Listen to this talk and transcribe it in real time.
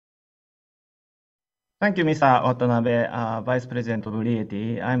Thank you, Mr. Watanabe, Vice President of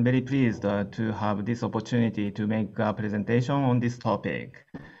RIETI. I'm very pleased to have this opportunity to make a presentation on this topic.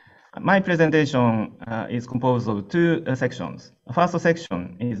 My presentation is composed of two sections. The first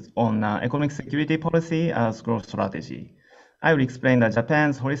section is on economic security policy as growth strategy. I will explain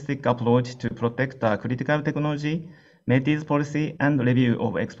Japan's holistic approach to protect critical technology, METI's policy, and review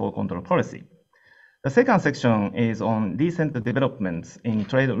of export control policy. The second section is on recent developments in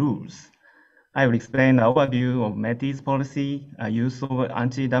trade rules. I will explain the overview of METI's policy, use of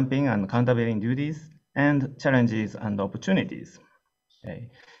anti-dumping and countervailing duties, and challenges and opportunities. Okay.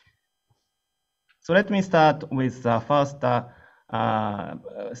 So let me start with the first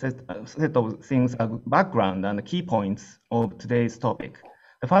set of things, background and key points of today's topic.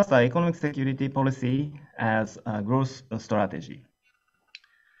 The first, economic security policy as a growth strategy.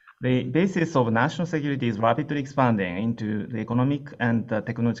 The basis of national security is rapidly expanding into the economic and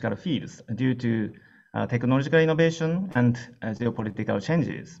technological fields due to technological innovation and geopolitical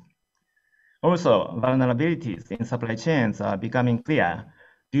changes. Also, vulnerabilities in supply chains are becoming clear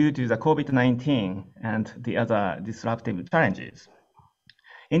due to the COVID-19 and the other disruptive challenges.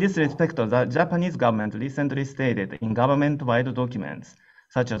 In this respect, the Japanese government recently stated in government-wide documents,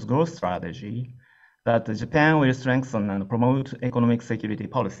 such as growth strategy, that Japan will strengthen and promote economic security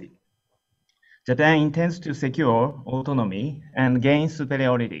policy. Japan intends to secure autonomy and gain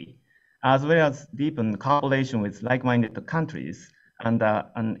superiority, as well as deepen cooperation with like-minded countries and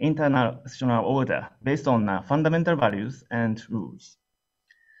an international order based on fundamental values and rules.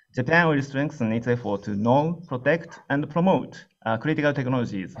 Japan will strengthen its effort to know, protect, and promote critical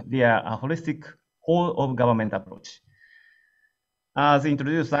technologies via a holistic whole-of-government approach. As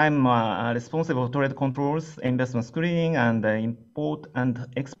introduced, I'm responsible for trade controls, investment screening, and import and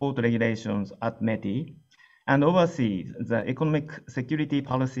export regulations at METI, and oversee the economic security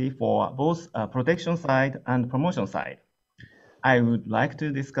policy for both protection side and promotion side. I would like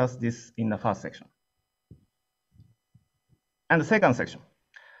to discuss this in the first section. And the second section,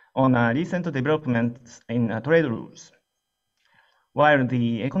 on recent developments in trade rules. While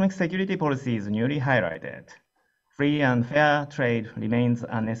the economic security policy is newly highlighted, free and fair trade remains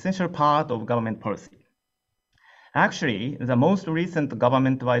an essential part of government policy. Actually, the most recent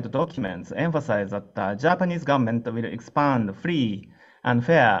government-wide documents emphasize that the Japanese government will expand free and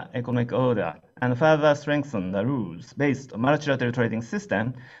fair economic order and further strengthen the rules-based multilateral trading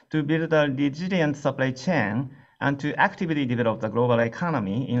system to build a resilient supply chain and to actively develop the global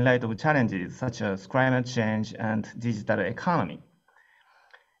economy in light of challenges such as climate change and digital economy.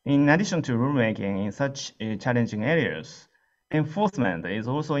 In addition to rulemaking in such challenging areas, enforcement is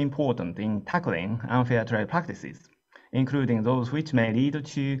also important in tackling unfair trade practices, including those which may lead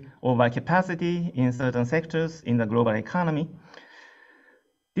to overcapacity in certain sectors in the global economy.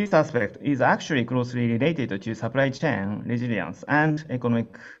 This aspect is actually closely related to supply chain resilience and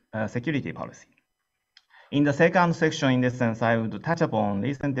economic security policy. In the second section, in this sense, I would touch upon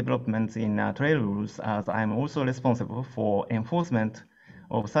recent developments in trade rules, as I'm also responsible for enforcement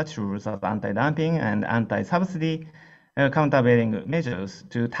of such rules as anti-dumping and anti-subsidy countervailing measures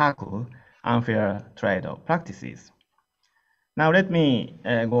to tackle unfair trade practices. Now let me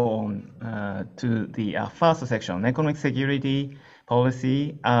go on to the first section, economic security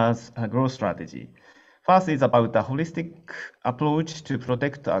policy as a growth strategy. First is about the holistic approach to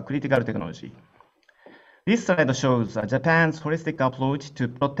protect critical technology. This slide shows Japan's holistic approach to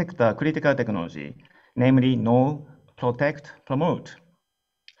protect critical technology, namely know, protect, promote.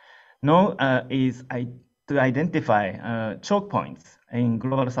 Know is to identify choke points in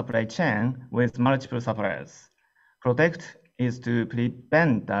global supply chain with multiple suppliers. Protect is to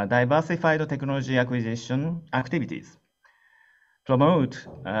prevent diversified technology acquisition activities. Promote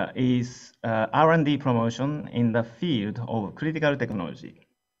is R&D promotion in the field of critical technology.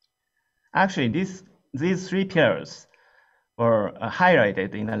 Actually, these three pillars were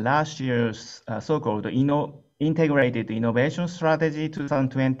highlighted in the last year's so-called Integrated Innovation Strategy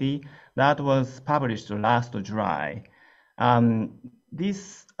 2020 that was published last July.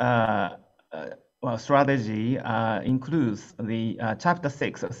 This strategy includes the Chapter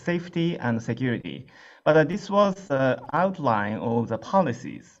 6, Safety and Security, but this was the outline of the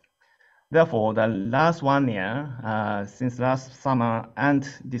policies. Therefore, the last 1 year, since last summer and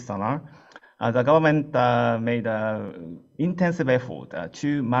this summer, the government made an intensive effort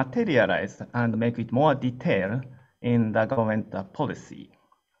to materialize and make it more detailed in the government policy.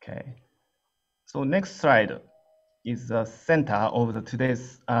 Okay. So next slide is the center of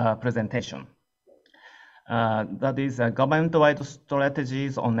today's presentation. That is government-wide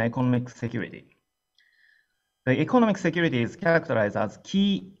strategies on economic security. The economic security is characterized as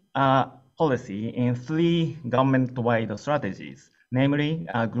key policy in three government-wide strategies, namely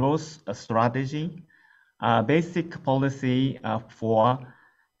a growth strategy, a basic policy for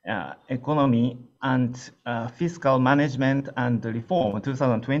economy and fiscal management and reform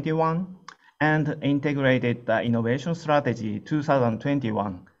 2021, and integrated innovation strategy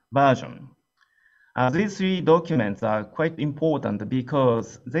 2021 version. These three documents are quite important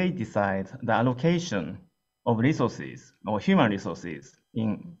because they decide the allocation of resources or human resources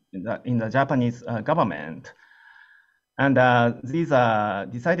in the Japanese government. And these are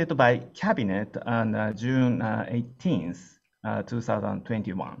decided by Cabinet on June 18th,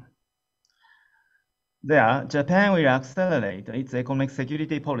 2021. There, Japan will accelerate its economic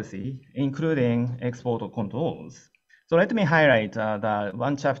security policy, including export controls. So let me highlight the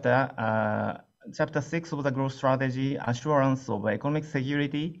one chapter, Chapter 6 of the growth strategy, assurance of economic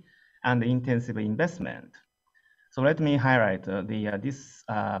security and intensive investment. So let me highlight this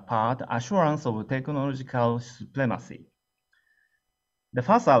part, assurance of technological supremacy. The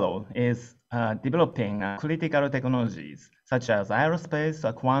first arrow is developing critical technologies such as aerospace,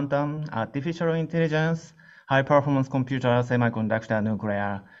 quantum, artificial intelligence, high-performance computer, semiconductor,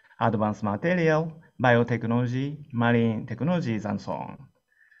 nuclear, advanced material, biotechnology, marine technologies, and so on.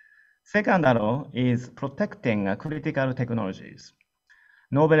 Second arrow is protecting critical technologies.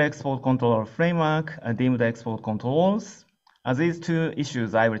 Novel export control framework, deemed export controls. These two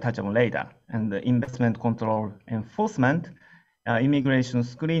issues I will touch on later. And the investment control enforcement, immigration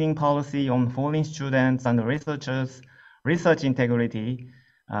screening policy on foreign students and researchers, research integrity,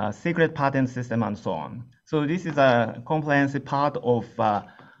 secret patent system, and so on. So this is a comprehensive part of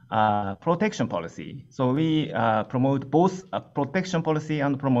protection policy. So we promote both protection policy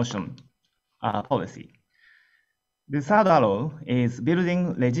and promotion policy. The third arrow is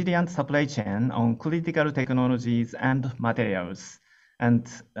building resilient supply chain on critical technologies and materials. And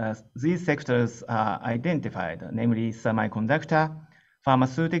these sectors are identified, namely semiconductor,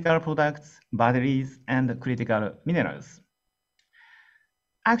 pharmaceutical products, batteries, and critical minerals.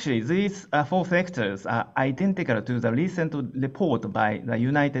 Actually, these four sectors are identical to the recent report by the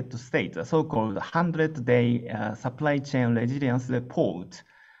United States, the so-called 100-day supply chain resilience report,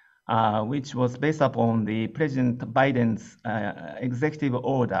 which was based upon the President Biden's executive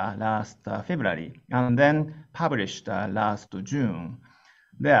order last February, and then published last June.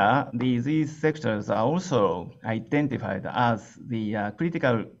 There, these sectors are also identified as the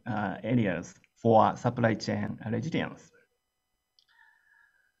critical areas for supply chain resilience.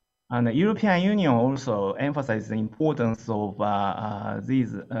 And the European Union also emphasizes the importance of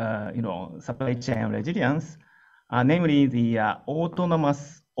these, supply chain resilience. Namely, the open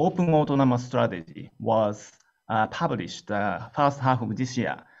autonomous strategy was published first half of this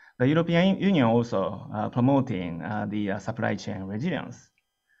year. The European Union also promoting the supply chain resilience.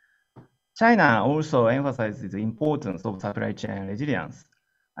 China also emphasizes the importance of supply chain resilience.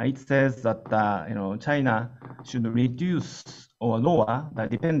 It says that China should reduce or lower the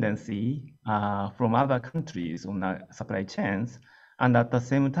dependency from other countries on the supply chains, and at the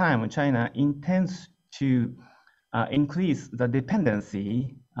same time, China intends to increase the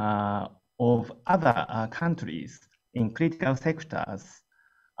dependency of other countries in critical sectors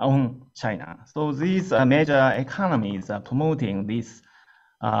on China. So these major economies are promoting this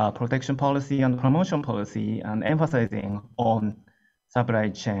protection policy and promotion policy and emphasizing on supply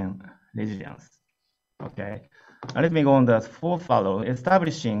chain resilience. Okay, let me go on the fourth arrow,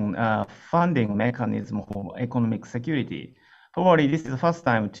 establishing a funding mechanism for economic security. Probably this is the first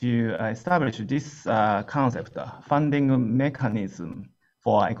time to establish this concept, funding mechanism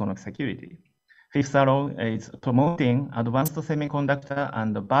for economic security. Fifth arrow is promoting advanced semiconductor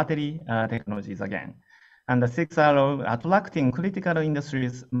and battery technologies again. And the sixth arrow, attracting critical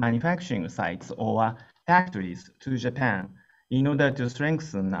industries manufacturing sites or factories to Japan in order to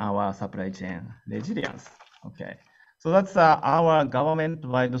strengthen our supply chain resilience. Okay, so that's our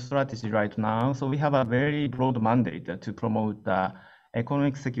government-wide strategy right now. So we have a very broad mandate to promote the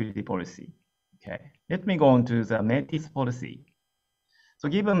economic security policy. Okay, let me go on to the Métis policy. So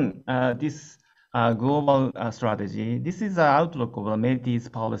given this global strategy, this is the outlook of the Métis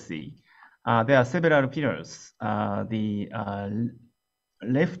policy. There are several pillars. The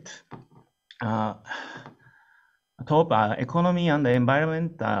left top economy and the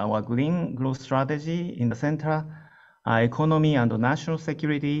environment, our green growth strategy in the center, economy and national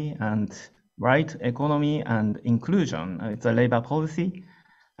security, and right economy and inclusion. It's a labor policy.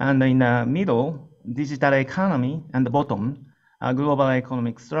 And in the middle, digital economy, and the bottom, global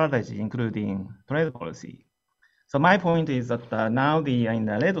economic strategy, including trade policy. So my point is that now in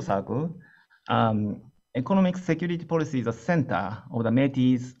the red circle, economic security policy is the center of the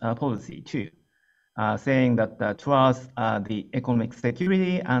METI's policy too, saying that towards the economic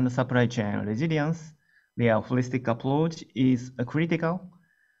security and supply chain resilience, their holistic approach is critical.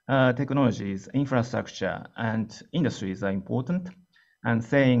 Technologies, infrastructure, and industries are important, and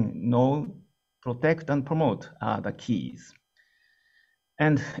saying no, protect, and promote are the keys.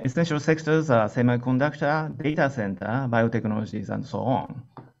 And essential sectors are semiconductor, data center, biotechnologies, and so on.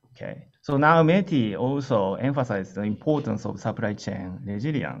 Okay. So now METI also emphasized the importance of supply chain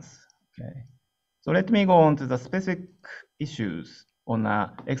resilience. Okay. So let me go on to the specific issues on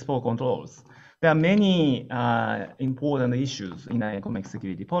export controls. There are many important issues in economic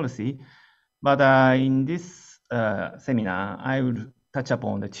security policy, but in this seminar, I will touch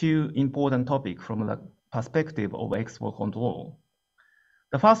upon the two important topics from the perspective of export control.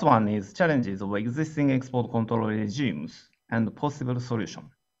 The first one is challenges of existing export control regimes and possible solution.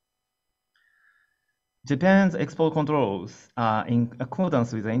 Japan's export controls are in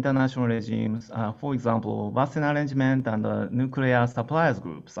accordance with the international regimes, for example, vaccine arrangement and nuclear suppliers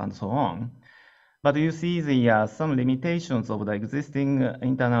groups and so on. But you see some limitations of the existing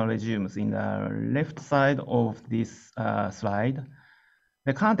internal regimes in the left side of this slide.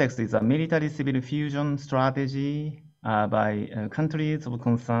 The context is a military-civil fusion strategy by countries of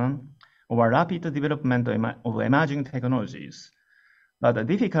concern or rapid development of emerging technologies. But the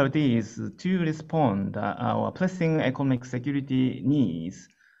difficulty is to respond our pressing economic security needs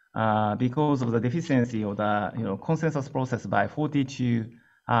because of the deficiency of the consensus process by 42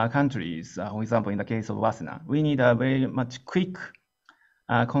 countries. For example, in the case of Wasina, we need a very much quick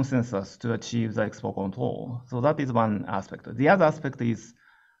consensus to achieve the export control. So that is one aspect. The other aspect is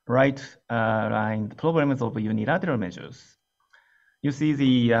right-line problems of unilateral measures. You see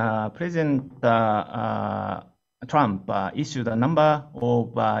the President Trump issued a number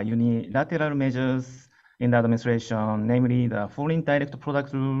of unilateral measures in the administration, namely the foreign direct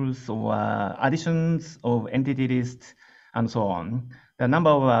product rules or additions of entity lists and so on. The number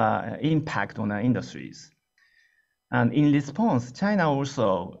of impact on the industries. And in response, China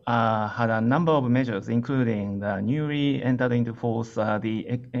also had a number of measures, including the newly entered into force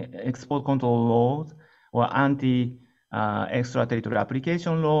the export control laws or anti-extraterritorial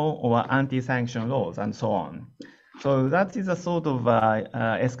application law or anti-sanction laws and so on. So that is a sort of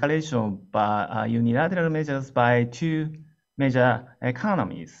escalation of unilateral measures by two major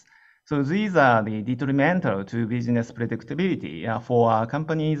economies. So these are the detrimental to business predictability for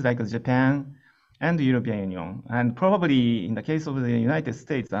companies like Japan and the European Union, and probably in the case of the United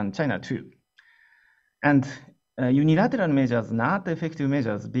States and China too. And unilateral measures not effective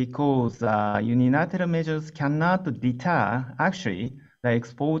measures because unilateral measures cannot deter actually the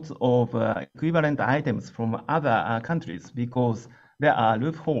exports of equivalent items from other countries because there are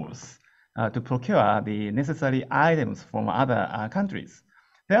loopholes to procure the necessary items from other countries.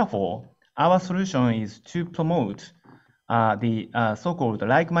 Therefore, our solution is to promote the so-called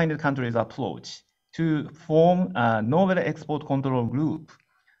like-minded countries approach to form a novel export control group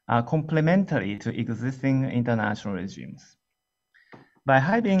complementary to existing international regimes. By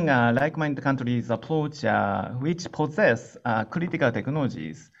having a like-minded countries approach which possess critical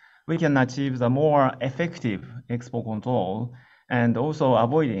technologies, we can achieve the more effective export control and also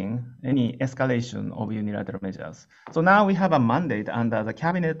avoiding any escalation of unilateral measures. So now we have a mandate under the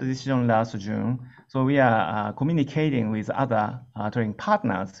cabinet decision last June. So we are communicating with other trading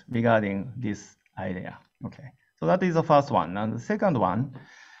partners regarding this idea. Okay, so that is the first one. And the second one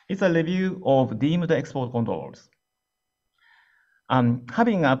is a review of deemed export controls.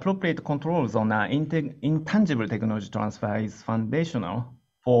 Having appropriate controls on intangible technology transfer is foundational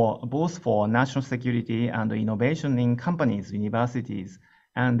for both for national security and innovation in companies, universities,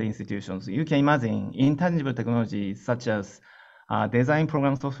 and institutions. You can imagine intangible technologies such as design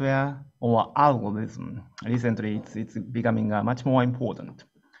program software or algorithm. Recently, it's becoming much more important.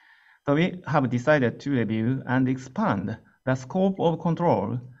 So we have decided to review and expand the scope of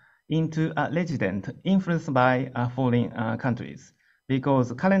control into a resident influenced by foreign countries.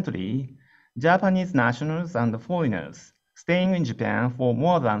 Because currently, Japanese nationals and foreigners staying in Japan for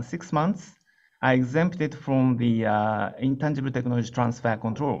more than 6 months are exempted from the intangible technology transfer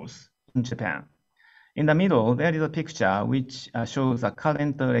controls in Japan. In the middle, there is a picture which shows a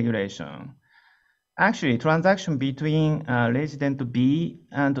current regulation. Actually, transaction between resident B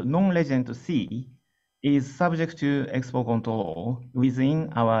and non-resident C is subject to export control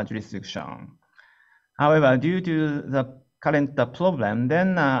within our jurisdiction. However, due to the current problem,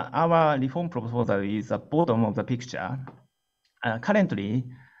 then our reform proposal is at the bottom of the picture. Currently,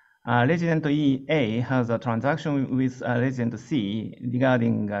 resident A has a transaction with resident C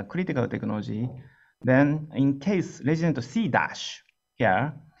regarding critical technology, Then in case resident C dash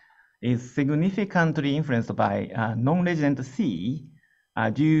here is significantly influenced by non-resident C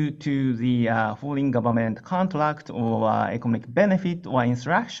due to the foreign government contract or economic benefit or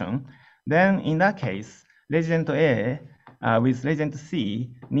instruction, then in that case, resident A with resident C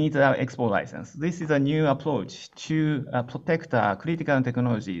needs an export license. This is a new approach to protect critical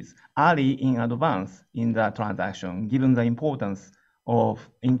technologies early in advance in the transaction, given the importance of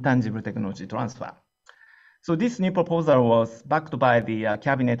intangible technology transfer. So this new proposal was backed by the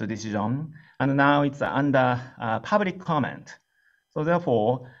cabinet decision, and now it's under public comment. So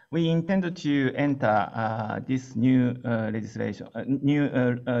therefore, we intend to enter this new legislation, new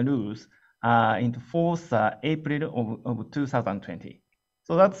rules into force April of 2020.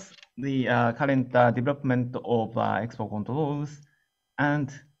 So that's the current development of export controls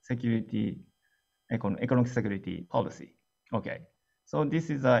and security, economic security policy. Okay, so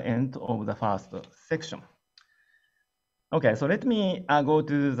this is the end of the first section. Okay, so let me go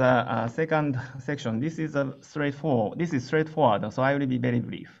to the second section. This is straightforward, so I will be very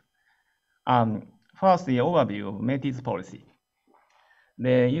brief. First, the overview of METI's policy.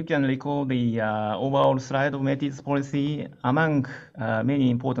 You can recall the overall slide of METI's policy. Among many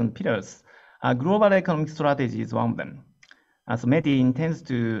important pillars, global economic strategy is one of them. So METI intends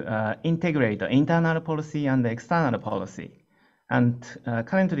to integrate internal policy and external policy. And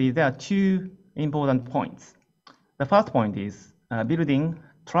currently, there are two important points. The first point is building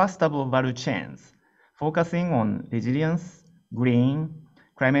trustable value chains, focusing on resilience, green,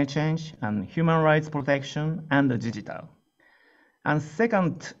 climate change, and human rights protection, and digital. And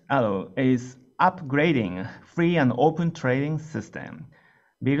second is upgrading free and open trading system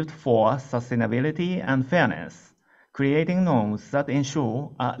built for sustainability and fairness, creating norms that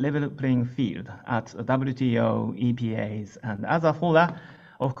ensure a level playing field at WTO, EPAs, and other fora,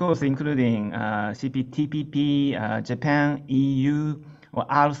 of course, including CPTPP, Japan, EU, or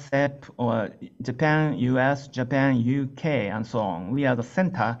RCEP, or Japan, US, Japan, UK, and so on. We are the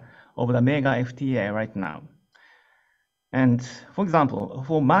center of the mega FTA right now. And for example,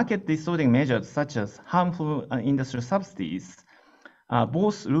 for market distorting measures such as harmful industrial subsidies,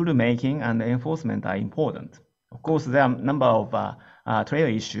 both rule-making and enforcement are important. Of course, there are a number of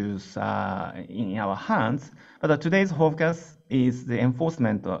trade issues in our hands, but today's focus is the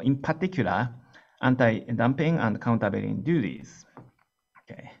enforcement, in particular, anti-dumping and countervailing duties.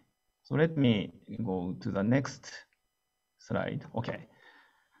 Okay, so let me go to the next slide. Okay,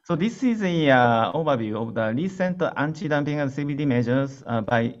 so this is the overview of the recent anti-dumping and CVD measures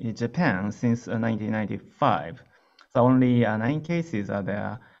by Japan since 1995. So only 9 cases are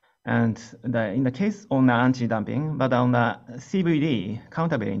there. And in the case on the anti-dumping, but on the CVD,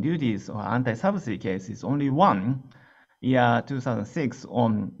 countervailing duties or anti-subsidy cases, only one, year 2006,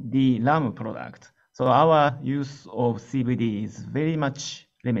 on the RAM product. So our use of CVD is very much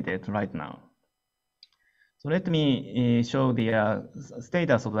limited right now. So let me show the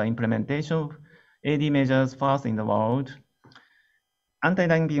status of the implementation of AD measures first in the world.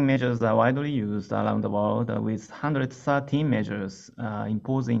 Anti-dumping measures are widely used around the world with 113 measures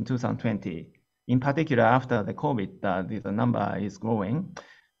imposed in 2020. In particular, after the COVID, the number is growing.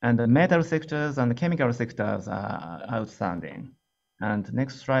 And the metal sectors and the chemical sectors are outstanding. And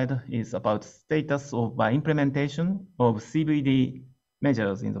next slide is about status of implementation of CVD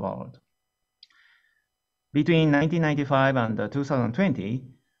measures in the world. Between 1995 and 2020,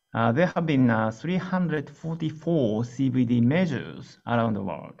 there have been 344 CVD measures around the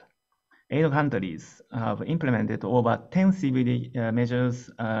world. 8 countries have implemented over 10 CVD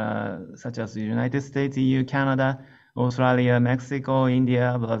measures, such as the United States, EU, Canada, Australia, Mexico,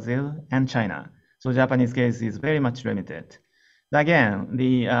 India, Brazil, and China. So Japanese case is very much limited. Again,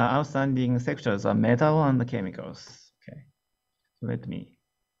 the outstanding sectors are metal and the chemicals. Okay, so let me.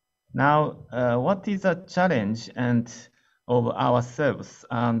 Now, what is the challenge of ourselves?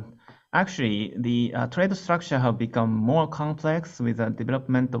 Actually, the trade structure have become more complex with the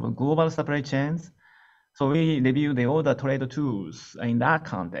development of global supply chains. So we review all the trade tools in that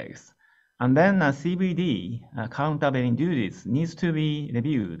context. And then CVD, countervailing duties, needs to be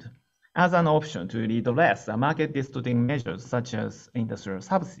reviewed as an option to redress market distorting measures such as industrial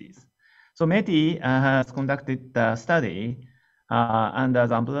subsidies. So METI has conducted a study under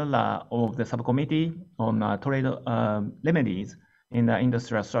the umbrella of the subcommittee on trade remedies in the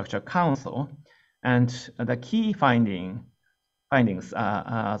Industrial Structure Council. And the key findings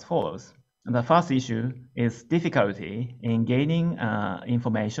are as follows. The first issue is difficulty in gaining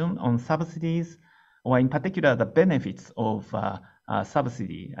information on subsidies, or in particular, the benefits of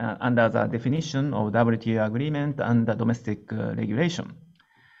subsidy under the definition of WTO agreement and the domestic regulation.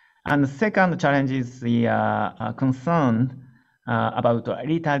 And the second challenge is the concern about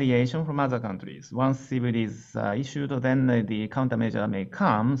retaliation from other countries. Once CBD is issued, then the countermeasure may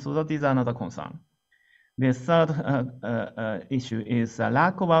come, so that is another concern. The third issue is a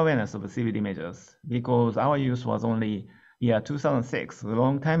lack of awareness of CBD measures, because our use was only year 2006, a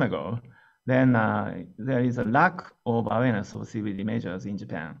long time ago. Then there is a lack of awareness of CBD measures in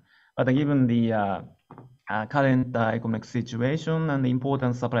Japan. But given the current economic situation and the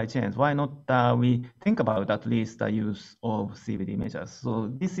important supply chains, why not we think about at least the use of CBD measures?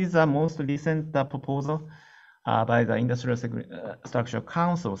 So this is the most recent proposal by the Industrial Structural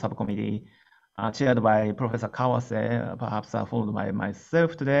Council subcommittee, chaired by Professor Kawase, perhaps followed by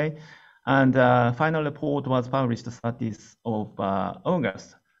myself today. And final report was published 30th of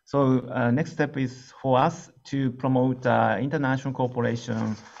August. So next step is for us to promote international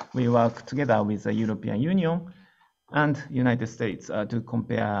cooperation. We work together with the European Union and United States to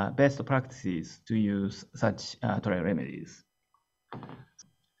compare best practices to use such trade remedies.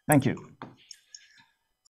 Thank you.